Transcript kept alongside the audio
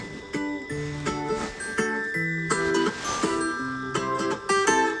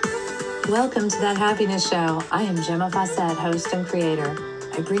Welcome to That Happiness Show. I am Gemma Fawcett, host and creator.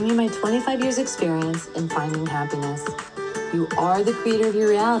 I bring you my 25 years experience in finding happiness. You are the creator of your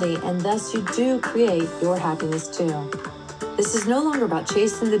reality, and thus you do create your happiness too. This is no longer about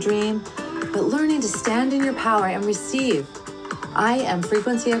chasing the dream, but learning to stand in your power and receive. I am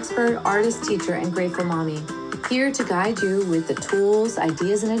frequency expert, artist, teacher, and grateful mommy, here to guide you with the tools,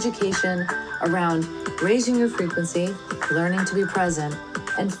 ideas, and education around raising your frequency, learning to be present,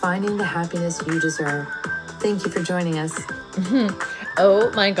 and finding the happiness you deserve. Thank you for joining us. Oh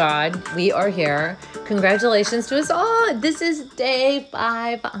my God, we are here. Congratulations to us all. This is day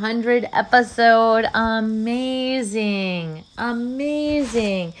 500 episode. Amazing.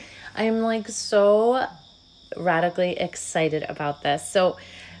 I am like so radically excited about this. So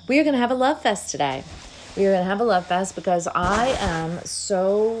we are going to have a love fest today. We are going to have a love fest because I am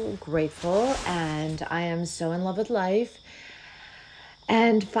so grateful and I am so in love with life.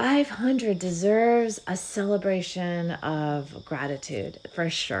 And 500 deserves a celebration of gratitude for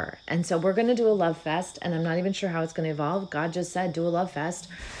sure. And so we're going to do a love fest, and I'm not even sure how it's going to evolve. God just said, do a love fest.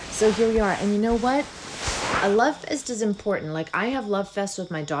 So here we are. And you know what? A love fest is important. Like I have love fests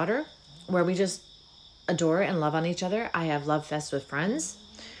with my daughter where we just adore and love on each other. I have love fests with friends.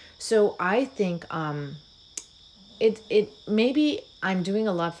 So I think maybe I'm doing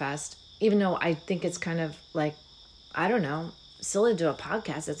a love fest, even though I think it's kind of like, I don't know, silly to do a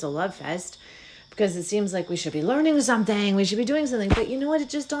podcast. It's a love fest because it seems like we should be learning something. We should be doing something. But you know what? It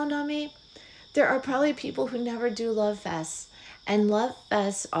just dawned on me. There are probably people who never do love fests. And love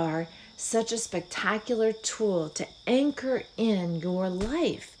fests are such a spectacular tool to anchor in your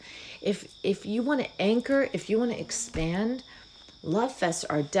life. If you want to anchor, if you want to expand, love fests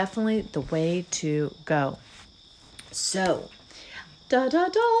are definitely the way to go. So,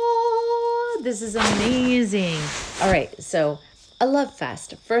 this is amazing. All right, so a love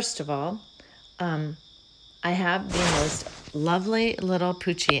fest. First of all, I have the most lovely little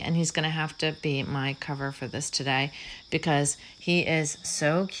Poochie, and he's going to have to be my cover for this today because he is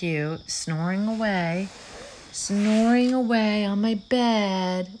so cute, snoring away on my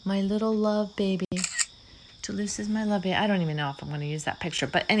bed, my little love baby. Toulouse is my love baby. I don't even know if I'm going to use that picture,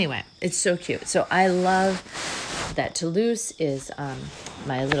 but anyway, it's so cute. So I love that Toulouse is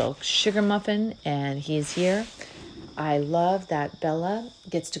my little sugar muffin, and he's here. I love that Bella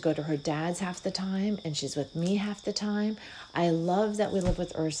gets to go to her dad's half the time, and she's with me half the time. I love that we live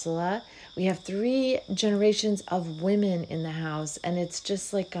with Ursula. We have 3 generations of women in the house, and it's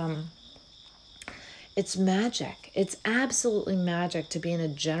just like, it's magic. It's absolutely magic to be in a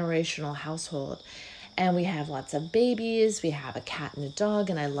generational household. And we have lots of babies. We have a cat and a dog,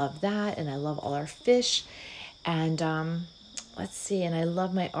 and I love that. And I love all our fish. And let's see, and I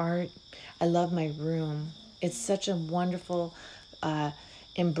love my art. I love my room. It's such a wonderful,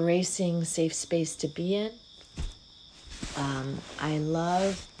 embracing, safe space to be in. I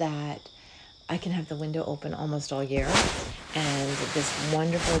love that I can have the window open almost all year. And this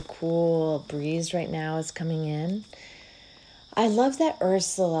wonderful, cool breeze right now is coming in. I love that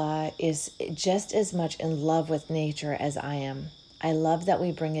Ursula is just as much in love with nature as I am. I love that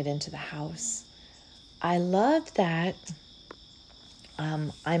we bring it into the house. I love that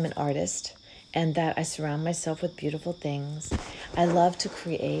I'm an artist and that I surround myself with beautiful things. I love to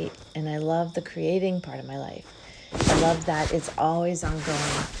create, and I love the creating part of my life. I love that it's always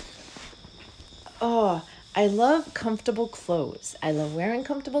ongoing. Oh, I love comfortable clothes. I love wearing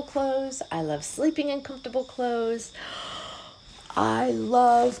comfortable clothes. I love sleeping in comfortable clothes. I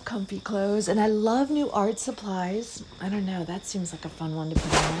love comfy clothes, and I love new art supplies. I don't know, that seems like a fun one to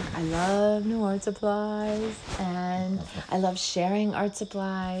put on. I love new art supplies, and I love sharing art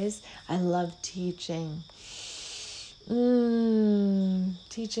supplies. I love teaching.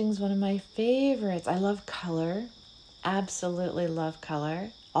 Teaching's one of my favorites. I love color. Absolutely love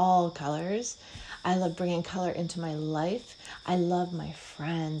color. All colors. I love bringing color into my life. I love my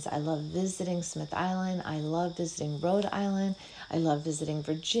friends. I love visiting Smith Island. I love visiting Rhode Island. I love visiting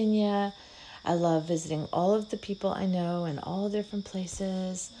Virginia. I love visiting all of the people I know in all different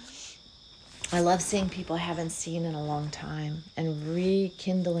places. I love seeing people I haven't seen in a long time and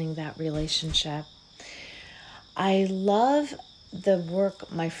rekindling that relationship. I love the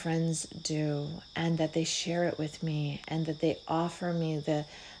work my friends do and that they share it with me and that they offer me the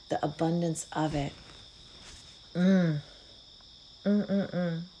abundance of it.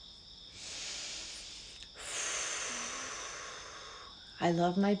 I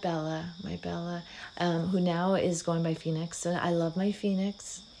love my Bella, who now is going by Phoenix. So I love my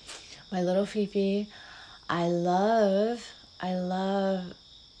Phoenix, my little Fifi. I love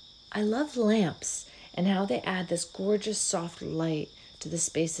lamps and how they add this gorgeous soft light to the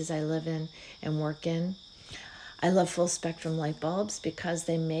spaces I live in and work in. I love full spectrum light bulbs because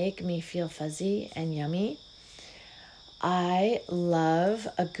they make me feel fuzzy and yummy. I love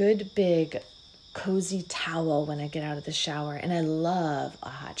a good big cozy towel when I get out of the shower, and I love a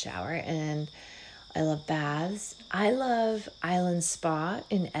hot shower, and I love baths. I love Island Spa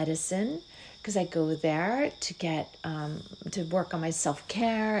in Edison because I go there to get to work on my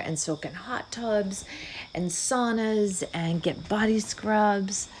self-care and soak in hot tubs and saunas and get body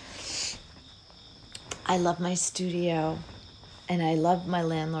scrubs. I love my studio, and I love my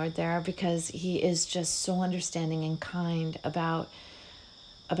landlord there because he is just so understanding and kind about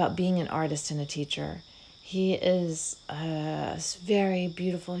being an artist and a teacher. He is a very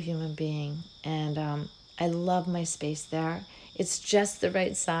beautiful human being, and I love my space there. It's just the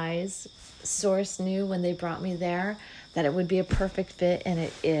right size. Source knew when they brought me there that it would be a perfect fit, and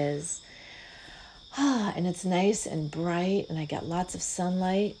it is. And it's nice and bright, and I got lots of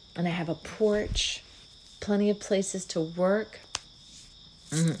sunlight, and I have a porch, plenty of places to work.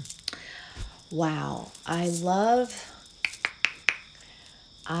 Wow, I love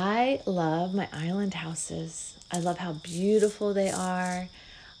my island houses. I love how beautiful they are.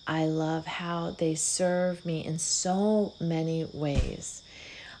 I love how they serve me in so many ways.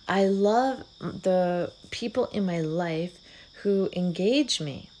 I love the people in my life who engage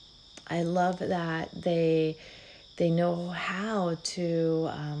me. I love that they know how to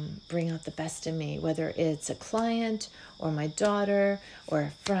bring out the best in me, whether it's a client or my daughter or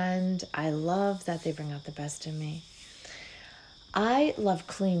a friend. I love that they bring out the best in me. I love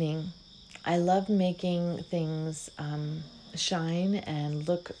cleaning. I love making things shine and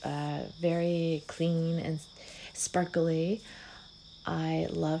look very clean and sparkly. I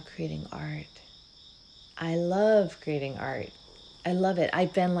love creating art. I love creating art. I love it.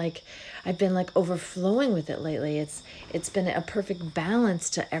 I've been like overflowing with it lately. It's been a perfect balance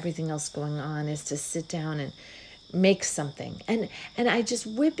to everything else going on, is to sit down and make something. And I just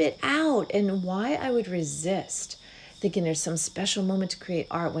whip it out. And why I would resist thinking there's some special moment to create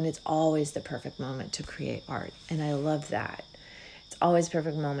art when it's always the perfect moment to create art. And I love that. It's always a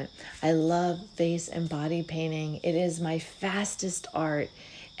perfect moment. I love face and body painting. It is my fastest art,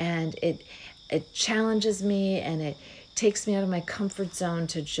 and it challenges me, and it takes me out of my comfort zone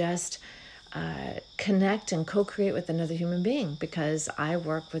to just connect and co-create with another human being, because I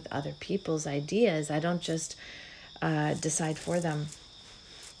work with other people's ideas. I don't just decide for them.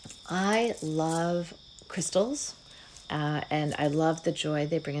 I love crystals. And I love the joy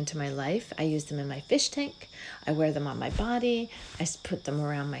they bring into my life. I use them in my fish tank. I wear them on my body. I put them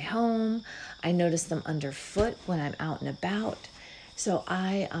around my home. I notice them underfoot when I'm out and about. So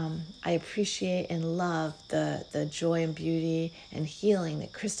I appreciate and love the joy and beauty and healing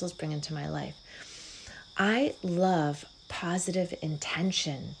that crystals bring into my life. I love positive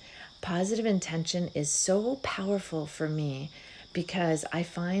intention. Positive intention is so powerful for me because I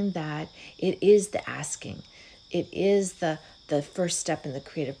find that it is the asking. It is the first step in the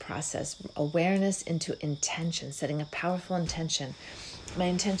creative process. Awareness into intention, setting a powerful intention. My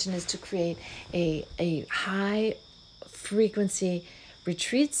intention is to create a high frequency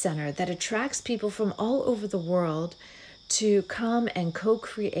retreat center that attracts people from all over the world to come and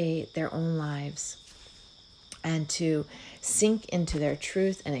co-create their own lives and to sink into their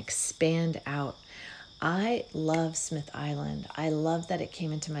truth and expand out. I love Smith Island. I love that it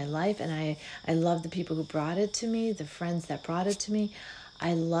came into my life, and I love the people who brought it to me, the friends that brought it to me.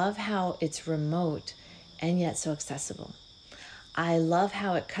 I love how it's remote and yet so accessible. I love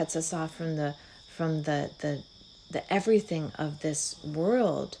how it cuts us off from the everything of this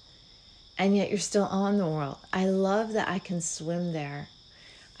world, and yet you're still on the world. I love that I can swim there.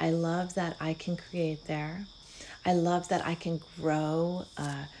 I love that I can create there. I love that I can grow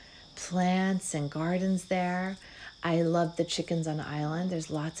plants and gardens there. I love the chickens on the island.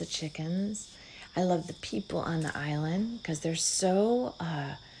 There's lots of chickens. I love the people on the island because they're so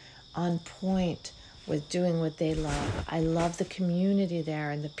on point with doing what they love. I love the community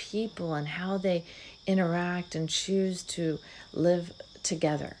there and the people and how they interact and choose to live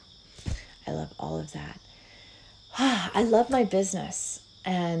together. I love all of that. I love my business,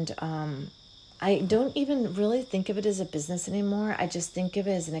 and I don't even really think of it as a business anymore. I just think of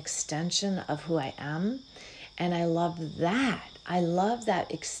it as an extension of who I am. And I love that. I love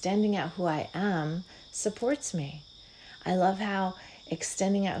that extending out who I am supports me. I love how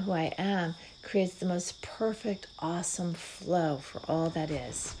extending out who I am creates the most perfect, awesome flow for all that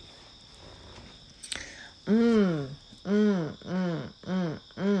is.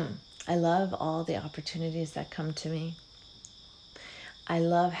 I love all the opportunities that come to me. I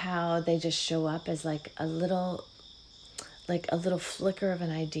love how they just show up as like a little like a little flicker of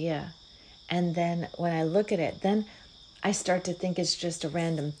an idea. And then when I look at it, then I start to think it's just a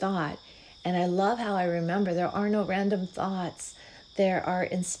random thought. And I love how I remember there are no random thoughts. There are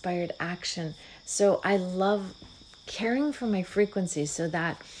inspired action. So I love caring for my frequency so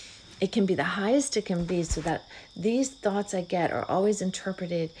that it can be the highest it can be, so that these thoughts I get are always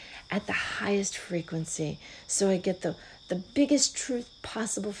interpreted at the highest frequency. So I get the biggest truth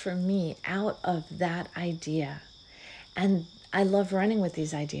possible for me out of that idea. And I love running with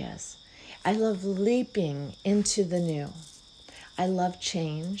these ideas. I love leaping into the new. I love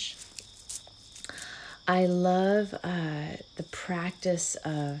change. I love the practice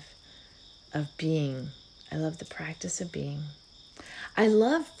of being. I love the practice of being. I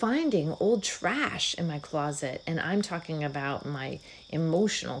love finding old trash in my closet, and I'm talking about my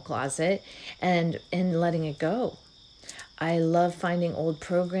emotional closet, and letting it go. I love finding old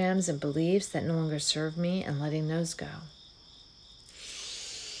programs and beliefs that no longer serve me and letting those go.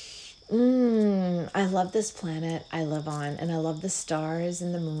 I love this planet I live on, and I love the stars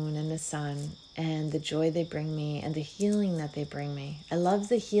and the moon and the sun and the joy they bring me and the healing that they bring me. I love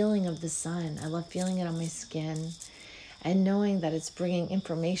the healing of the sun. I love feeling it on my skin and knowing that it's bringing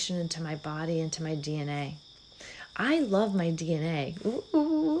information into my body, into my DNA. I love my DNA.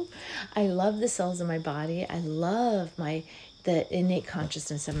 Ooh. I love the cells in my body. I love the innate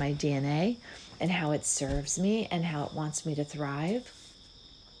consciousness of my DNA and how it serves me and how it wants me to thrive.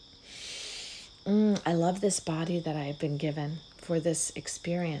 I love this body that I've been given for this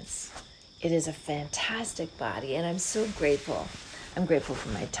experience. It is a fantastic body, and I'm so grateful. I'm grateful for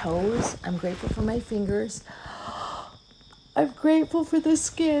my toes. I'm grateful for my fingers. I'm grateful for the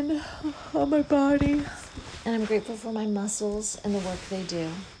skin on my body. And I'm grateful for my muscles and the work they do.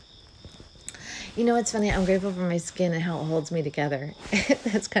 You know, it's funny. I'm grateful for my skin and how it holds me together.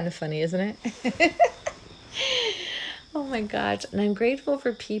 That's kind of funny, isn't it? Oh my gosh. And I'm grateful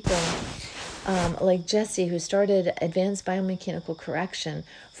for people like Jesse, who started Advanced Biomechanical Correction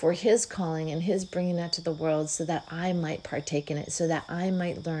for his calling and his bringing that to the world so that I might partake in it, so that I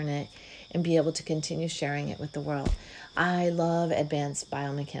might learn it and be able to continue sharing it with the world. I love Advanced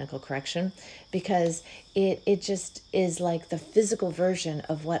Biomechanical Correction because it just is like the physical version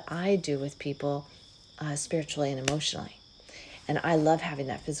of what I do with people spiritually and emotionally. And I love having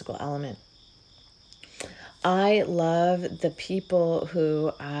that physical element. I love the people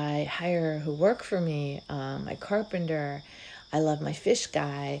who I hire who work for me, my carpenter. I love my fish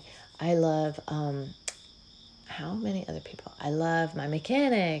guy. I love, how many other people? I love my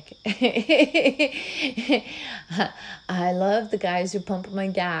mechanic. I love the guys who pump my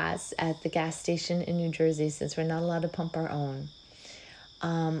gas at the gas station in New Jersey, since we're not allowed to pump our own.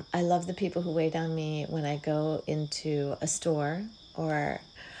 I love the people who wait on me when I go into a store or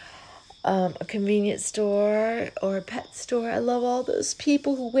a convenience store or a pet store. I love all those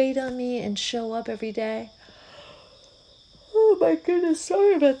people who wait on me and show up every day. Oh my goodness,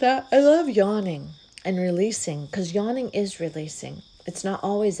 sorry about that. I love yawning and releasing, because yawning is releasing. It's not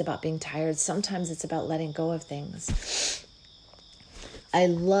always about being tired. Sometimes it's about letting go of things. I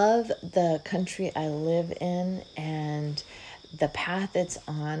love the country I live in and the path it's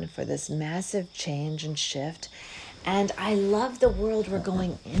on for this massive change and shift. And I love the world we're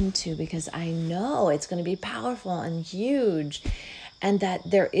going into, because I know it's going to be powerful and huge, and that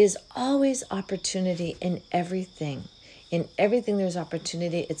there is always opportunity in everything. In everything there's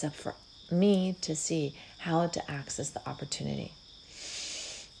opportunity. It's up for me to see how to access the opportunity.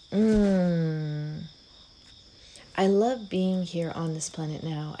 I love being here on this planet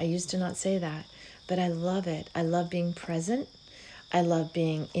now. I used to not say that, but I love it. I love being present. I love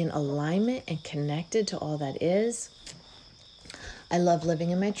being in alignment and connected to all that is. I love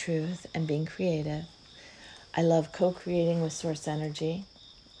living in my truth and being creative. I love co-creating with source energy.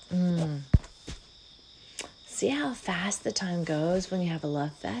 See how fast the time goes when you have a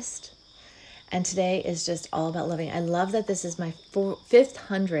love fest? And today is just all about loving. I love that this is my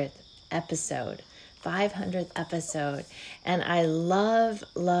 500th episode. 500th episode. And I love,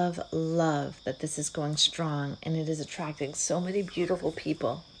 love, love that this is going strong and it is attracting so many beautiful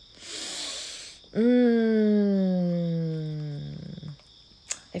people. I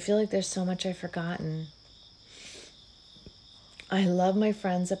feel like there's so much I've forgotten. I love my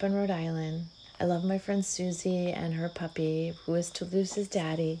friends up in Rhode Island. I love my friend Susie and her puppy, who is Toulouse's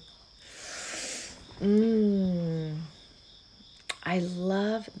daddy. I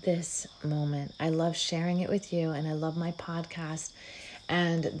love this moment. I love sharing it with you, and I love my podcast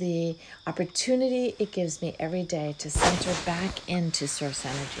and the opportunity it gives me every day to center back into source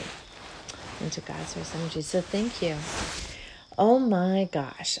energy, into God's source energy. So thank you. Oh my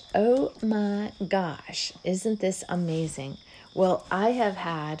gosh. Oh my gosh. Isn't this amazing? Well, I have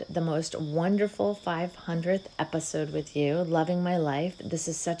had the most wonderful 500th episode with you, loving my life. This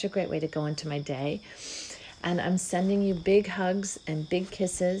is such a great way to go into my day. And I'm sending you big hugs and big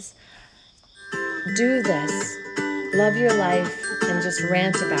kisses. Do this. Love your life and just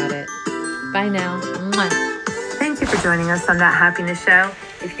rant about it. Bye now. Mwah. Thank you for joining us on That Happiness Show.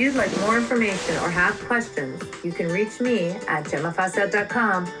 If you'd like more information or have questions, you can reach me at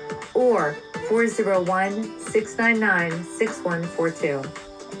GemmaFawcett.com or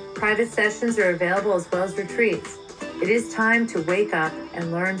 401-699-6142. Private sessions are available as well as retreats. It is time to wake up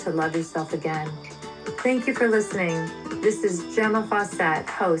and learn to love yourself again. Thank you for listening. This is Gemma Fawcett,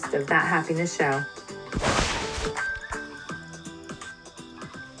 host of That Happiness Show.